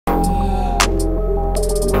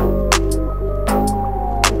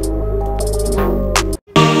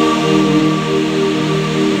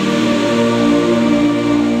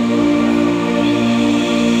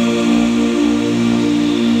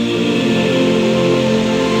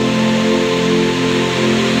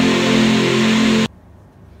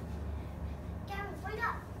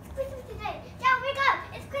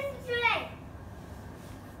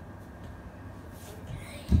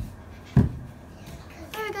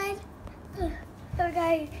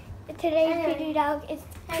guys, today's video dog is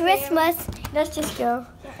Christmas. Let's just go.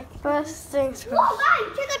 First things first. Whoa,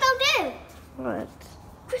 guys, check it out there. What?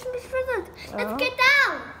 Christmas present. Let's Oh. get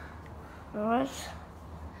down. What?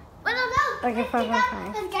 No. Okay, fine.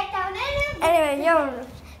 Let's get down. Anyway, yo,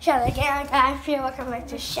 shout out again, guys. Welcome back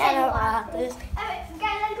to Shadow Authors. Alright,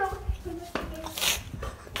 guys, let's go.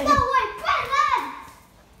 No way, present.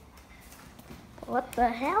 What the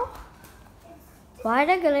hell? Why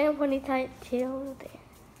the Galarian ponytail tail there?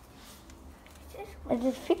 It's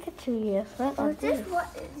just Pikachu, yes. What Oh, is this this? what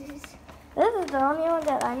is this? This is the only one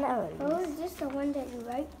that I know. Oh, is this the one that you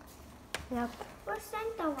write? Yep. What's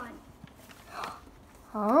Santa one?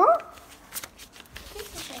 Huh? This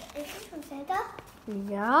is it. Is this from Santa?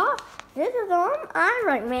 Yeah. This is the one I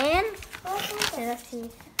write, man. Oh, Okay, let's see.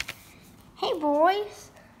 Hey, boys.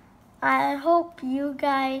 I hope you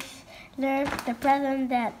guys learned the present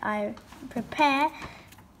that I prepared.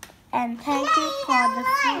 And thank you for the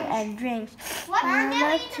food and drinks. What?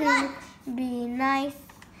 Remember to be nice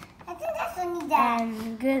I think that's only that.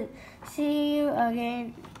 and good. See you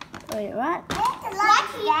again. Wait, what? What's that?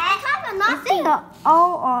 Is it the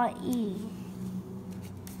O or E?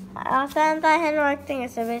 Santa handwriting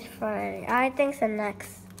is a bit funny. I think it's the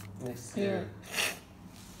next. Next year.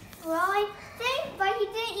 Well, I think, but he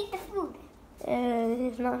didn't eat the food.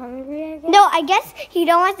 He's not hungry, I guess. No, I guess he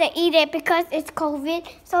don't want to eat it because it's COVID,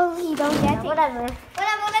 so he don't get it. Whatever.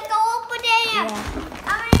 Whatever, let's go open it. Yeah.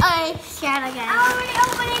 I'm Shout again. already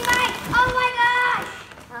opening mine. Oh my gosh.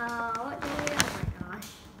 What do you mean? Oh my gosh.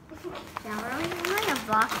 Yeah, we're like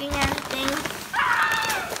blocking everything.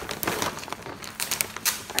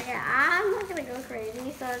 Okay, I'm not gonna go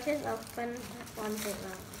crazy, so I'll just open one thing.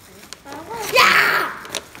 Yeah!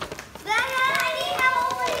 I need help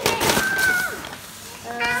opening it.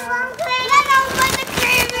 Let's open the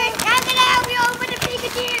creamer. I'm gonna help you open the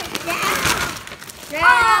Pikachu.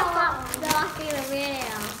 Stop blocking the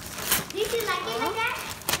video. Did you like it like that?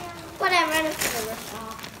 Whatever, I'm just gonna rip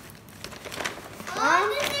off. Oh,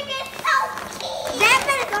 this thing is so cute. That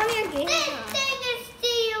man is only a game. This thing is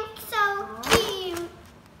still so cute.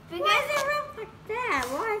 Why is it rough like that?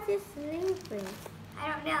 Why is it sleeping? I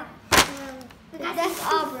don't know. Because That's he's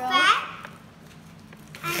all, too bro. fat.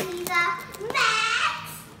 And he's a Max.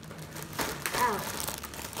 Oh.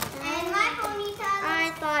 And my ponytail I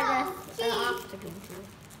is thought so that's an cute. obstacle too.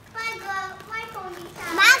 My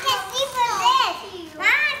ponytail. Mom can see for this. Cute.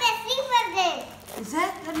 Mom can see for this. Is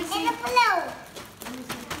that? Let me In see. the pillow.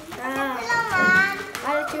 Pillow, Mom.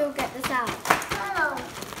 How did you get this out? Pillow.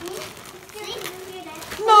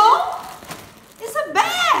 No! It's a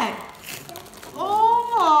bag! Oh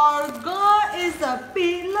my god, it's a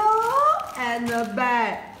pillow and a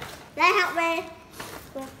bag. That helped me.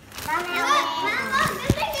 Mom, Mom,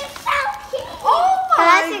 this thing is so cute. Oh Can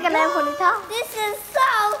I see my Galarian god! ponytail? This is so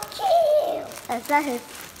cute. Is that his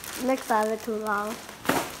legs are a bit too long?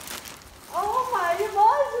 Oh my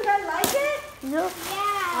boys, you guys like it? No. Yeah.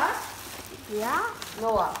 Huh? Yeah. No.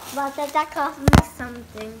 But that cost me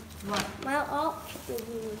something. What? Well, oh.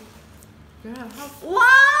 Yeah.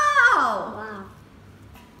 Wow! Wow.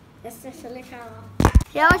 It's just really kind of.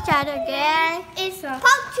 Yo, Shadow Gang. It's So, part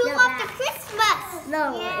 2 you're of back. the Christmas.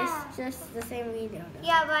 No, Yeah. it's just the same video. Though.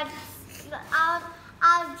 Yeah, but our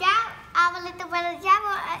little brother Jab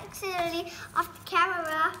accidentally off the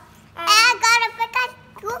camera. And I got a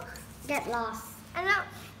Pikachu. Get lost. And now,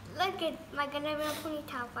 look at my Galarian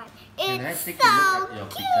ponytail one. Can I It's take so a look at your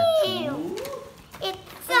cute. Pikachu?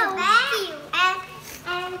 It's so cute.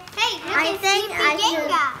 And hey, look I at think I Sleepy should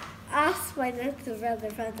Jenga. ask my little brother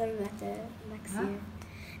present better next Huh? year.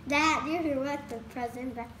 Dad, you should write the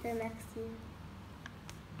present better next year.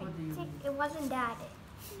 What do you mean? It wasn't that.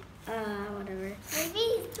 Whatever. Maybe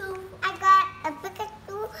he's too. I got a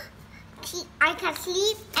Pikachu. I can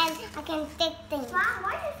sleep and I can take things. Mom,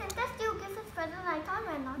 why does Santa still give us presents? I thought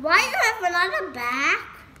we're not. Why you have another bag?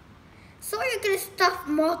 So you can stuff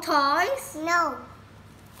more toys? No.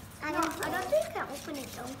 I don't think I can open it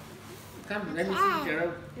though. Come, let me see,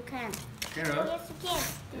 Carol. You can. Carol, Yes, you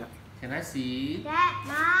can. can I see? Dad,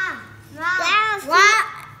 Mom. Yes. What?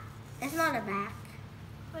 It's not a bag.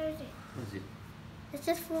 What is it? What is it? It's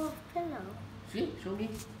just full of pillow. See, show me.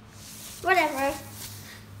 Whatever.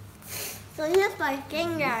 So here's my But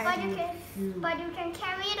Gengar. you can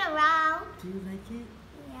carry it around. Do you like it?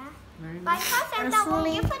 Yeah. Very But I nice. thought Santa won't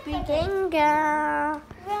give it Sleepy to me. Gengar.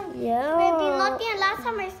 We'll be Yo. naughty, and last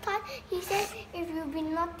time I thought he said if you be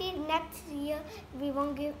naughty next year,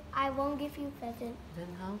 I won't give you present. Then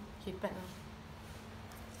how? Keep back.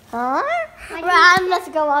 Huh? Why do Run, let's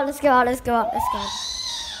go out, let's go out, let's go out, let's go out.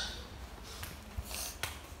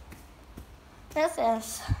 This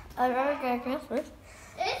is a very good Christmas.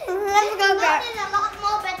 Let's go back. This is a lot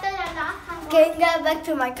more better than last time. Okay, go back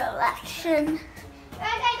to my collection.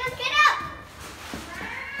 Okay, just get up.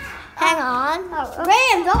 Hang on.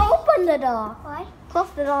 Graham, don't open the door. Why?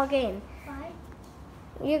 Close the door again. Why?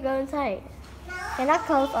 You go inside. Cannot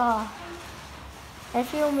close off. And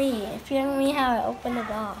feel me. Feel me how I open the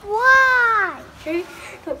door. Why? 3, 2,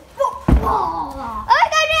 4. Oh,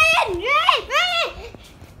 go in!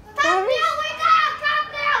 Papio, wake up!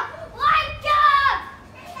 Papio, wake up!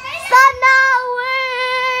 Snowy!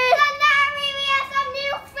 Sonari, we have some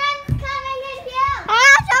new friends coming in here.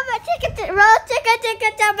 Road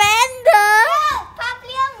chicken Amanda.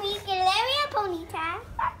 Papio, meet Galeria Ponyta.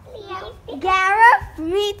 Papio. Gareth,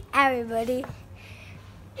 meet everybody.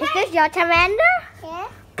 Is this your Charmander? Yeah?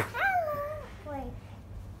 Hello. Wait.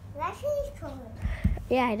 That's his color.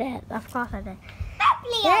 Yeah, I did. Of course I did.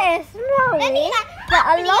 Papio. There is Snowy, Danila, but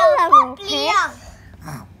a low level pet. Papio.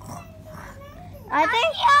 I think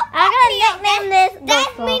I'm gonna nickname this That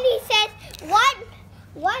Gopher. mini says, what?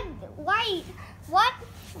 What?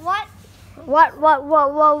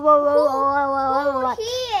 Who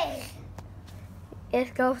he is?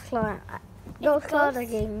 It's Ghost Claw. Ghost Claw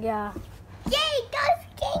again, yeah. Yay, Ghost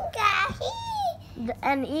Kinga.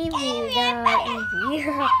 And Eevee, Eevee.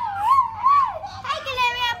 Hey,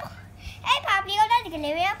 Galeria. Hey, Papio, that's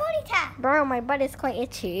Galeria Ponyta. Bro, my butt is quite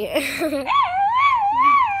itchy.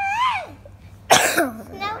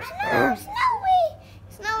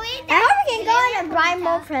 Snowy. I hope we can go and buy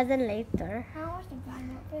more present later. How was the buy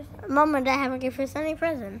more present? Mom and Dad haven't given us any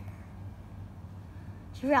present.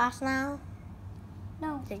 Should we ask now?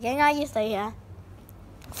 No. Sige nga, you stay here.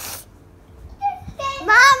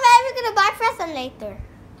 Mom, maybe we're gonna buy present later.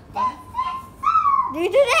 We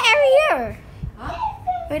do that every year. Huh?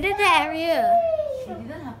 We did that every year. You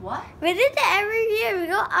didn't have what? We did that every year. We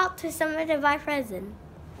go out to somewhere to buy present.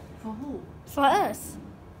 For who? For us.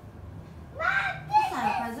 This time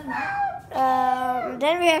a present, right?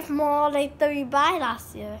 Then we have more later we buy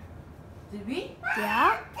last year. Did we?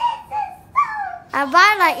 Yeah. I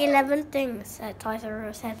buy like 11 things at Toys R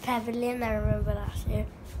Us at Pavilion, I remember last year.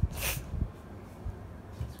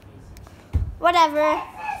 Whatever.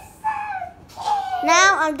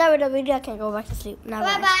 Now I'm done with the video, I can go back to sleep. Now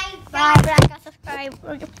Bye-bye. Bye, subscribe.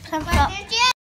 Bye.